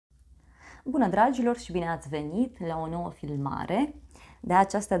Bună dragilor și bine ați venit la o nouă filmare. De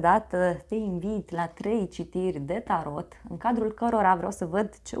această dată te invit la 3 citiri de tarot, în cadrul cărora vreau să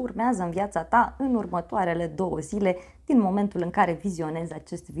văd ce urmează în viața ta în următoarele 2 zile din momentul în care vizionezi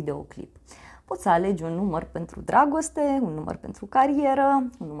acest videoclip. Poți să alegi un număr pentru dragoste, un număr pentru carieră,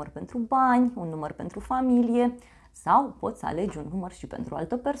 un număr pentru bani, un număr pentru familie sau poți să alegi un număr și pentru o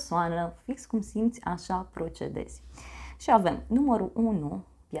altă persoană, fix cum simți, așa procedezi. Și avem numărul 1,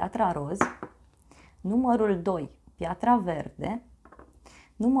 piatra roz, numărul 2, piatra verde,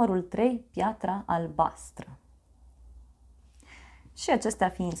 numărul 3, piatra albastră. Și acestea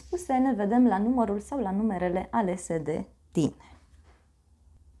fiind spuse, ne vedem la numărul sau la numerele alese de tine.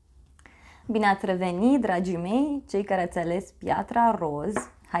 Bine ați revenit, dragii mei, cei care ați ales piatra roz.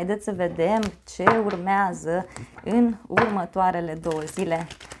 Haideți să vedem ce urmează în următoarele 2 zile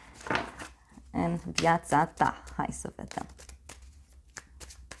în viața ta. Hai să vedem.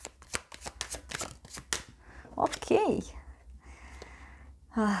 Ok.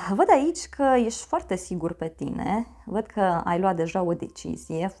 Văd aici că ești foarte sigur pe tine. Văd că ai luat deja o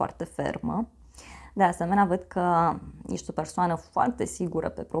decizie foarte fermă. De asemenea, văd că ești o persoană foarte sigură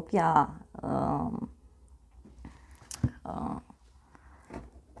pe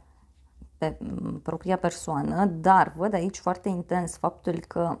propria persoană, dar văd aici foarte intens faptul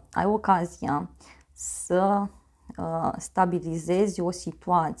că ai ocazia să stabilizezi o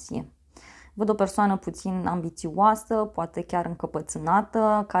situație. Văd o persoană puțin ambițioasă, poate chiar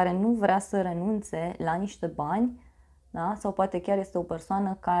încăpățânată, care nu vrea să renunțe la niște bani, da? Sau poate chiar este o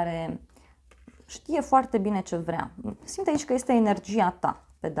persoană care știe foarte bine ce vrea. Simt aici că este energia ta,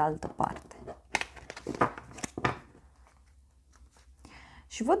 pe de altă parte.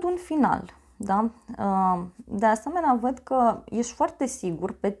 Și văd un final, da? De asemenea, văd că ești foarte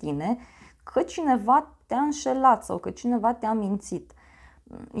sigur pe tine că cineva te-a înșelat sau că cineva te-a mințit.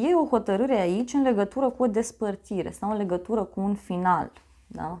 E o hotărâre aici în legătură cu o despărțire sau în legătură cu un final,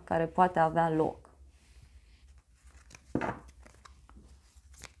 da? Care poate avea loc.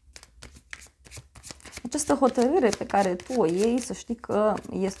 Această hotărâre pe care tu o iei, să știi că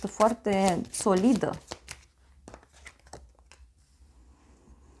este foarte solidă.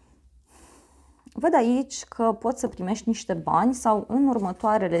 Văd aici că poți să primești niște bani sau în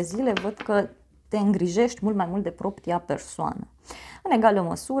următoarele zile văd că te îngrijești mult mai mult de propria persoană. În egală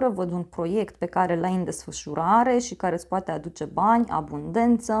măsură văd un proiect pe care l-ai în desfășurare și care îți poate aduce bani,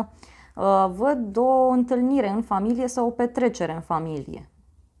 abundență. Văd o întâlnire în familie sau o petrecere în familie.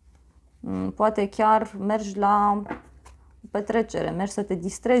 Poate chiar mergi la o petrecere, mergi să te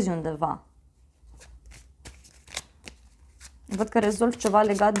distrezi undeva. Văd că rezolvi ceva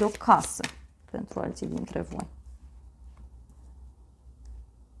legat de o casă pentru alții dintre voi.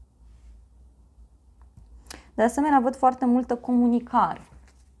 De asemenea, văd foarte multă comunicare.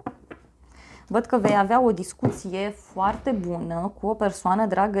 Văd că vei avea o discuție foarte bună cu o persoană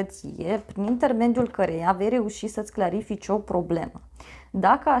dragă ție, prin intermediul căreia vei reuși să-ți clarifici o problemă.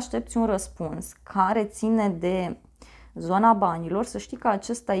 Dacă aștepți un răspuns care ține de zona banilor, să știi că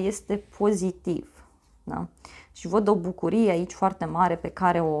acesta este pozitiv. Da? Și văd o bucurie aici foarte mare pe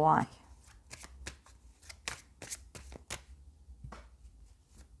care o ai.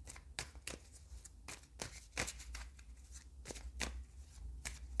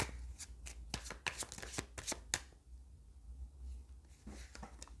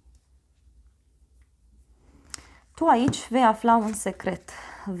 Tu aici vei afla un secret,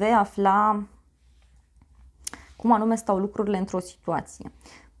 vei afla cum anume stau lucrurile într-o situație.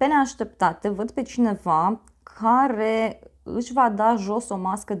 Pe neașteptate văd pe cineva care își va da jos o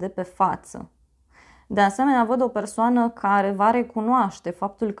mască de pe față. De asemenea, văd o persoană care va recunoaște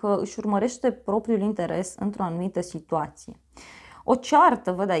faptul că își urmărește propriul interes într-o anumită situație. O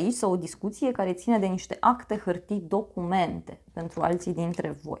ceartă văd aici sau o discuție care ține de niște acte, hârtii, documente pentru alții dintre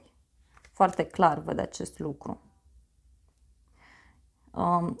voi. Foarte clar văd acest lucru.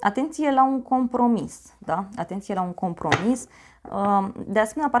 Atenție la un compromis, da? Atenție la un compromis. De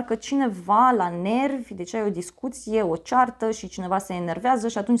asemenea, parcă cineva la nervi, deci ai o discuție, o ceartă și cineva se enervează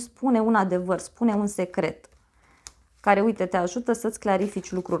și atunci spune un adevăr, spune un secret care, uite, te ajută să-ți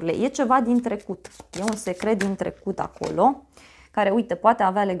clarifici lucrurile. E ceva din trecut, e un secret din trecut acolo, care, uite, poate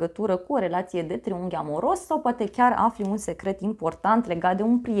avea legătură cu o relație de triunghi amoros sau poate chiar afli un secret important legat de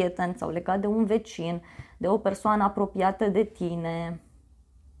un prieten sau legat de un vecin, de o persoană apropiată de tine.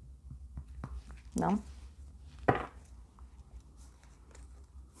 Da?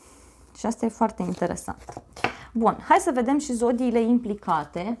 Și asta e foarte interesant. Bun, hai să vedem și zodiile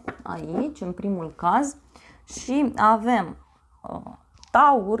implicate aici, în primul caz. Și avem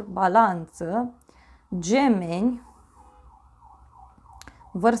Taur, Balanță, Gemeni,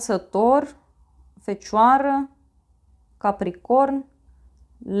 Vărsător, Fecioară, Capricorn,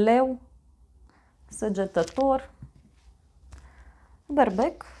 Leu, Săgetător,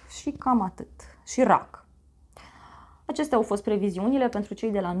 Berbec și cam atât. Și Rac. Acestea au fost previziunile pentru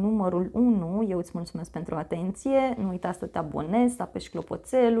cei de la numărul 1. Eu îți mulțumesc pentru atenție. Nu uita să te abonezi, să apeși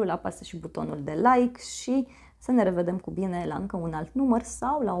clopoțelul, apasă și butonul de like și să ne revedem cu bine la încă un alt număr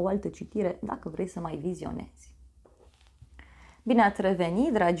sau la o altă citire dacă vrei să mai vizionezi. Bine ați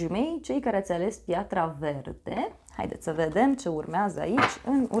revenit, dragii mei, cei care ați ales piatra verde. Haideți să vedem ce urmează aici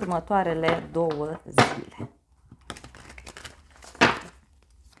în următoarele 2 zile.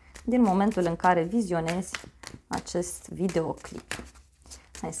 Din momentul în care vizionezi acest videoclip.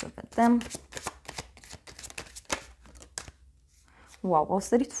 Hai să vedem. Wow, au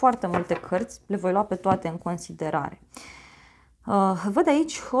sărit foarte multe cărți, le voi lua pe toate în considerare. Văd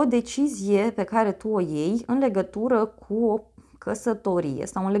aici o decizie pe care tu o iei în legătură cu o căsătorie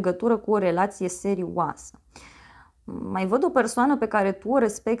sau în legătură cu o relație serioasă. Mai văd o persoană pe care tu o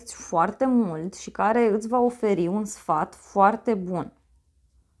respecti foarte mult și care îți va oferi un sfat foarte bun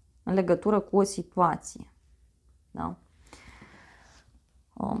în legătură cu o situație. Da?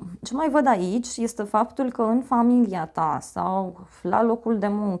 Ce mai văd aici este faptul că în familia ta sau la locul de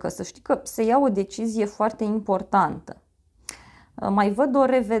muncă, să știi că se ia o decizie foarte importantă. Mai văd o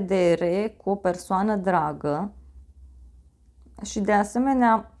revedere cu o persoană dragă și de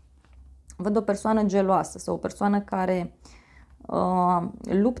asemenea văd o persoană geloasă sau o persoană care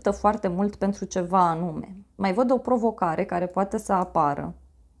luptă foarte mult pentru ceva anume. Mai văd o provocare care poate să apară.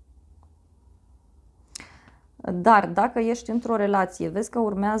 Dar dacă ești într-o relație, vezi că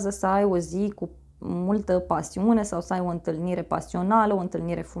urmează să ai o zi cu multă pasiune sau să ai o întâlnire pasională, o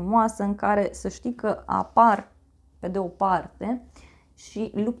întâlnire frumoasă în care să știi că apar pe de o parte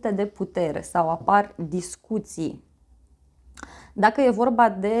și lupte de putere sau apar discuții. Dacă e vorba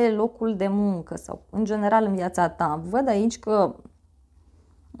de locul de muncă sau în general în viața ta, văd aici că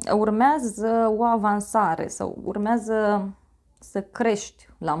urmează o avansare sau urmează să crești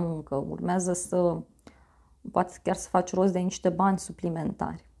la muncă, urmează să poate chiar să faci rost de niște bani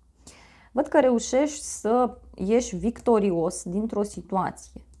suplimentari. Văd că reușești să ieși victorios dintr-o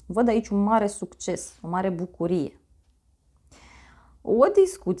situație. Văd aici un mare succes, o mare bucurie. O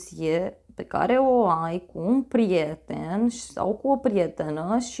discuție pe care o ai cu un prieten sau cu o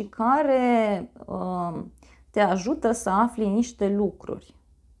prietenă și care te ajută să afli niște lucruri.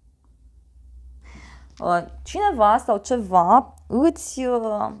 Cineva sau ceva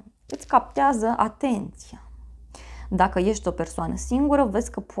îți captează atenția. Dacă ești o persoană singură,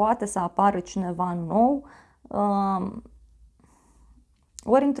 vezi că poate să apară cineva nou,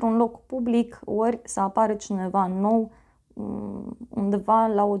 ori într-un loc public, ori să apară cineva nou undeva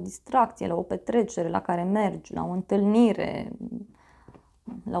la o distracție, la o petrecere la care mergi, la o întâlnire,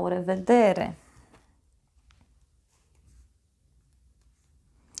 la o revedere.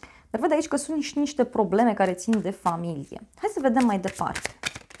 Dar văd aici că sunt niște probleme care țin de familie. Hai să vedem mai departe.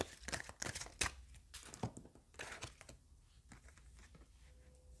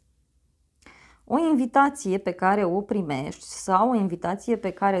 O invitație pe care o primești sau o invitație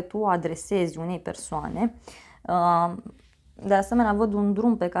pe care tu o adresezi unei persoane, de asemenea văd un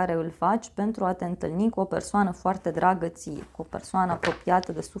drum pe care îl faci pentru a te întâlni cu o persoană foarte dragă ție, cu o persoană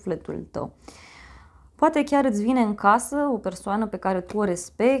apropiată de sufletul tău. Poate chiar îți vine în casă o persoană pe care tu o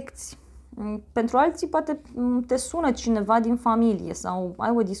respecti. Pentru alții poate te sună cineva din familie sau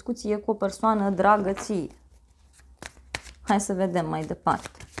ai o discuție cu o persoană dragă ție. Hai să vedem mai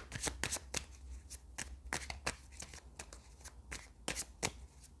departe.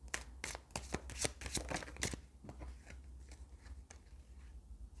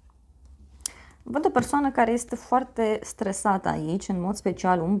 Văd o persoană care este foarte stresată aici, în mod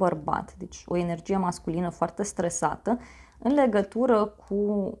special un bărbat, deci o energie masculină foarte stresată în legătură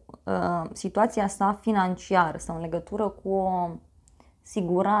cu situația sa financiară sau în legătură cu o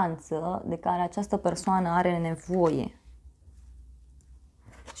siguranță de care această persoană are nevoie.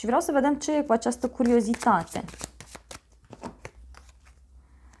 Și vreau să vedem ce e cu această curiozitate.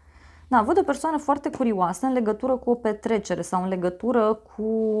 Da, văd o persoană foarte curioasă în legătură cu o petrecere sau în legătură cu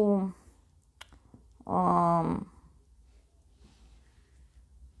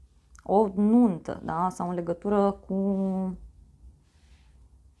o nuntă, da? Sau în legătură cu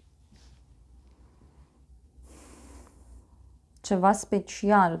ceva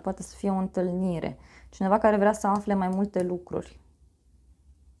special, poate să fie o întâlnire, cineva care vrea să afle mai multe lucruri.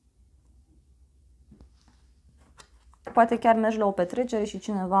 Poate chiar mergi la o petrecere și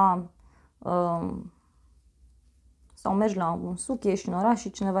cineva sau mergi la un suc, ești în oraș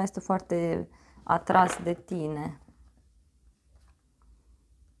și cineva este foarte atras de tine.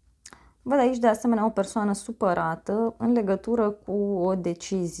 Văd aici de asemenea o persoană supărată în legătură cu o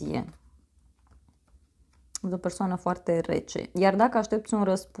decizie. O persoană foarte rece. Iar dacă aștepți un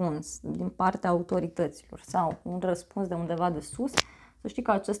răspuns din partea autorităților sau un răspuns de undeva de sus, să știi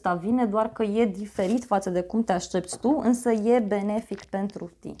că acesta vine, doar că e diferit față de cum te aștepți tu, însă e benefic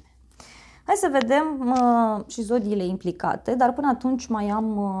pentru tine. Hai să vedem și zodiile implicate, dar până atunci mai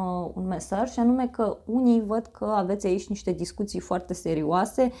am un mesaj, și anume că unii văd că aveți aici niște discuții foarte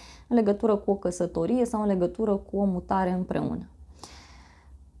serioase în legătură cu o căsătorie sau în legătură cu o mutare împreună.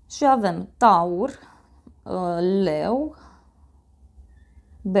 Și avem Taur, Leu,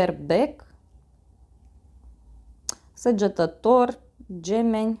 Berbec, Săgetător,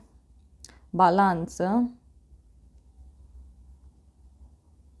 Gemeni, Balanță,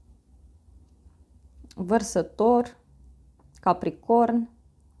 Vărsător, Capricorn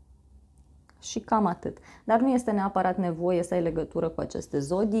și cam atât. Dar nu este neapărat nevoie să ai legătură cu aceste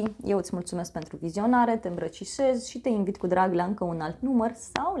zodii. Eu îți mulțumesc pentru vizionare, te îmbrățișez și te invit cu drag la încă un alt număr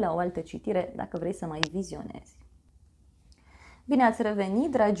sau la o altă citire dacă vrei să mai vizionezi. Bine ați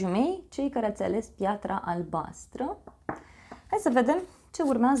revenit, dragii mei, cei care ați ales piatra albastră. Hai să vedem ce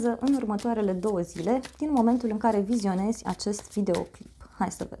urmează în următoarele 2 zile din momentul în care vizionezi acest videoclip.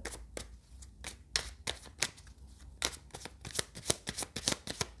 Hai să vedem.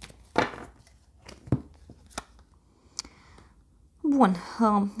 Bun,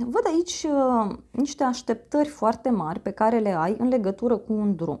 văd aici niște așteptări foarte mari pe care le ai în legătură cu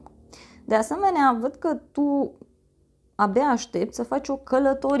un drum. De asemenea, văd că tu abia aștepți să faci o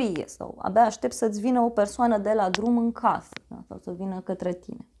călătorie sau abia aștepți să-ți vină o persoană de la drum în casă, da? Sau să vină către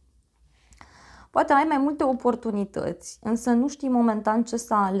tine. Poate ai mai multe oportunități, însă nu știi momentan ce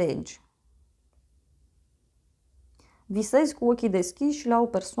să alegi. Visezi cu ochii deschiși la o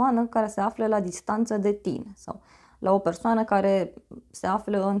persoană care se află la distanță de tine sau la o persoană care se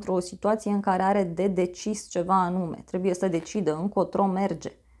află într-o situație în care are de decis ceva anume. Trebuie să decidă încotro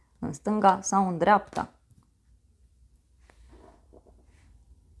merge, în stânga sau în dreapta.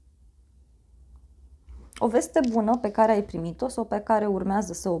 O veste bună pe care ai primit-o sau pe care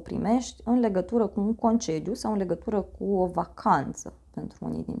urmează să o primești în legătură cu un concediu sau în legătură cu o vacanță pentru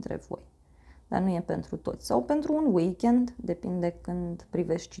unii dintre voi. Dar nu e pentru toți. Sau pentru un weekend, depinde când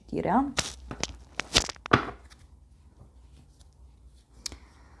privești citirea.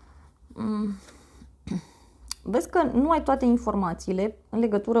 Vezi că nu ai toate informațiile în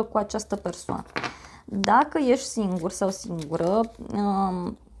legătură cu această persoană. Dacă ești singur sau singură,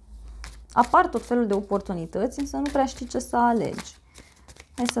 apar tot felul de oportunități, însă nu prea știi ce să alegi.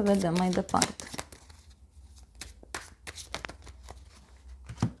 Hai să vedem mai departe.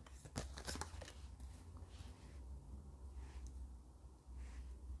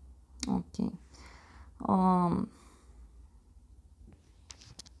 Ok.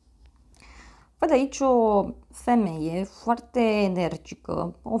 Văd aici o femeie foarte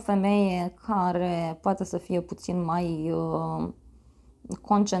energică, o femeie care poate să fie puțin mai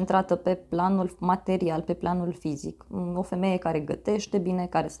concentrată pe planul material, pe planul fizic. O femeie care gătește bine,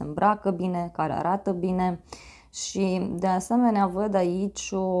 care se îmbracă bine, care arată bine și de asemenea văd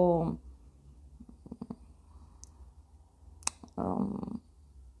aici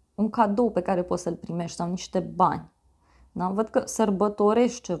un cadou pe care poți să-l primești sau niște bani. Da? Văd că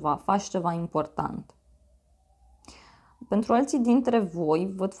sărbătorești ceva, faci ceva important. Pentru alții dintre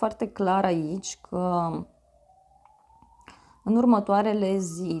voi, văd foarte clar aici că în următoarele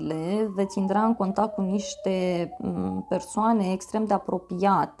zile veți intra în contact cu niște persoane extrem de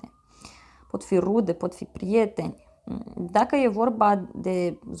apropiate. Pot fi rude, pot fi prieteni. Dacă e vorba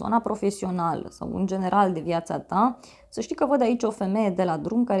de zona profesională sau în general de viața ta, să știi că văd aici o femeie de la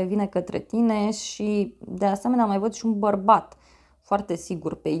drum care vine către tine și de asemenea mai văd și un bărbat foarte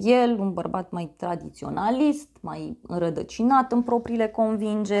sigur pe el, un bărbat mai tradiționalist, mai înrădăcinat în propriile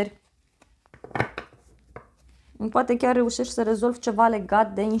convingeri. Poate chiar reușești să rezolvi ceva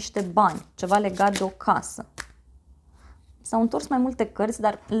legat de niște bani, ceva legat de o casă. S-au întors mai multe cărți,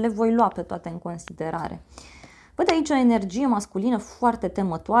 dar le voi lua pe toate în considerare. Văd aici o energie masculină foarte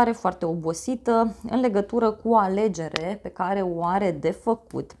temătoare, foarte obosită, în legătură cu o alegere pe care o are de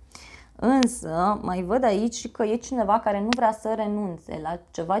făcut. Însă mai văd aici că e cineva care nu vrea să renunțe la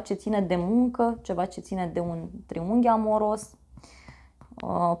ceva ce ține de muncă, ceva ce ține de un triunghi amoros.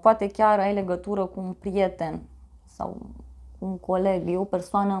 Poate chiar ai legătură cu un prieten sau cu un coleg. E o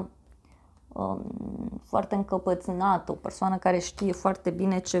persoană foarte încăpățânată, o persoană care știe foarte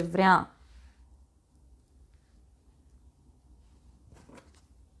bine ce vrea.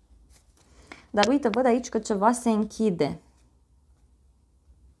 Dar uite, văd aici că ceva se închide.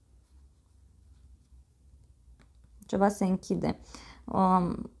 Ceva se închide.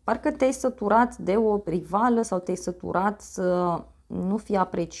 Parcă te-ai săturat de o rivală sau te-ai săturat să nu fii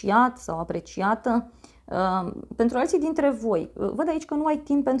apreciat sau apreciată. Pentru alții dintre voi, văd aici că nu ai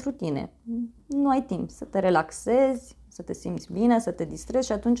timp pentru tine. Nu ai timp să te relaxezi, să te simți bine, să te distrezi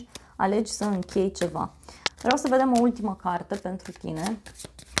și atunci alegi să închei ceva. Vreau să vedem o ultimă carte pentru tine.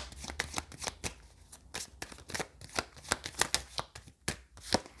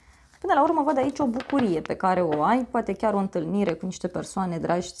 Până la urmă văd aici o bucurie pe care o ai, poate chiar o întâlnire cu niște persoane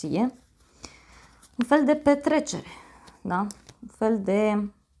dragi ție. Un fel de petrecere, da? Un fel de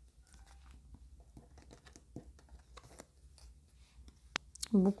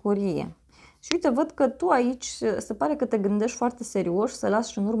bucurie. Și uite, văd că tu aici se pare că te gândești foarte serios să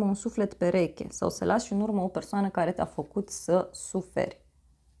lași în urmă un suflet pereche sau să lași în urmă o persoană care te-a făcut să suferi.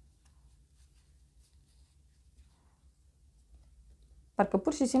 Parcă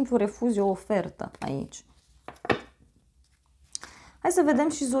pur și simplu refuzi o ofertă aici. Hai să vedem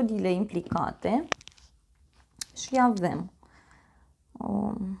și zodiile implicate. Și avem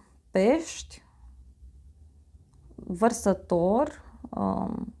Pești, Vărsător,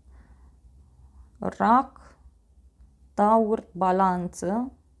 Rac, Taur,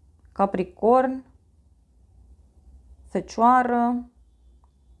 Balanță, Capricorn, Fecioară,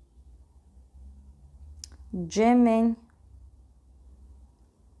 Gemeni,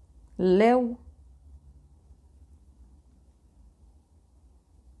 Leu,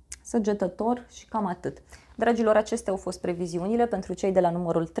 Săgetător și cam atât. Dragilor, acestea au fost previziunile pentru cei de la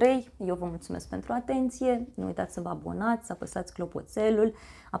numărul 3. Eu vă mulțumesc pentru atenție. Nu uitați să vă abonați, să apăsați clopoțelul,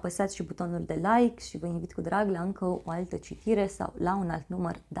 apăsați și butonul de like și vă invit cu drag la încă o altă citire sau la un alt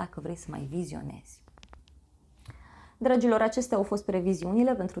număr dacă vrei să mai vizionezi. Dragilor, acestea au fost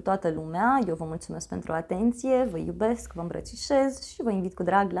previziunile pentru toată lumea. Eu vă mulțumesc pentru atenție, vă iubesc, vă îmbrățișez și vă invit cu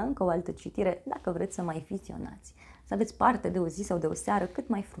drag la încă o altă citire dacă vreți să mai vizionați. Să aveți parte de o zi sau de o seară cât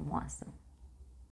mai frumoasă.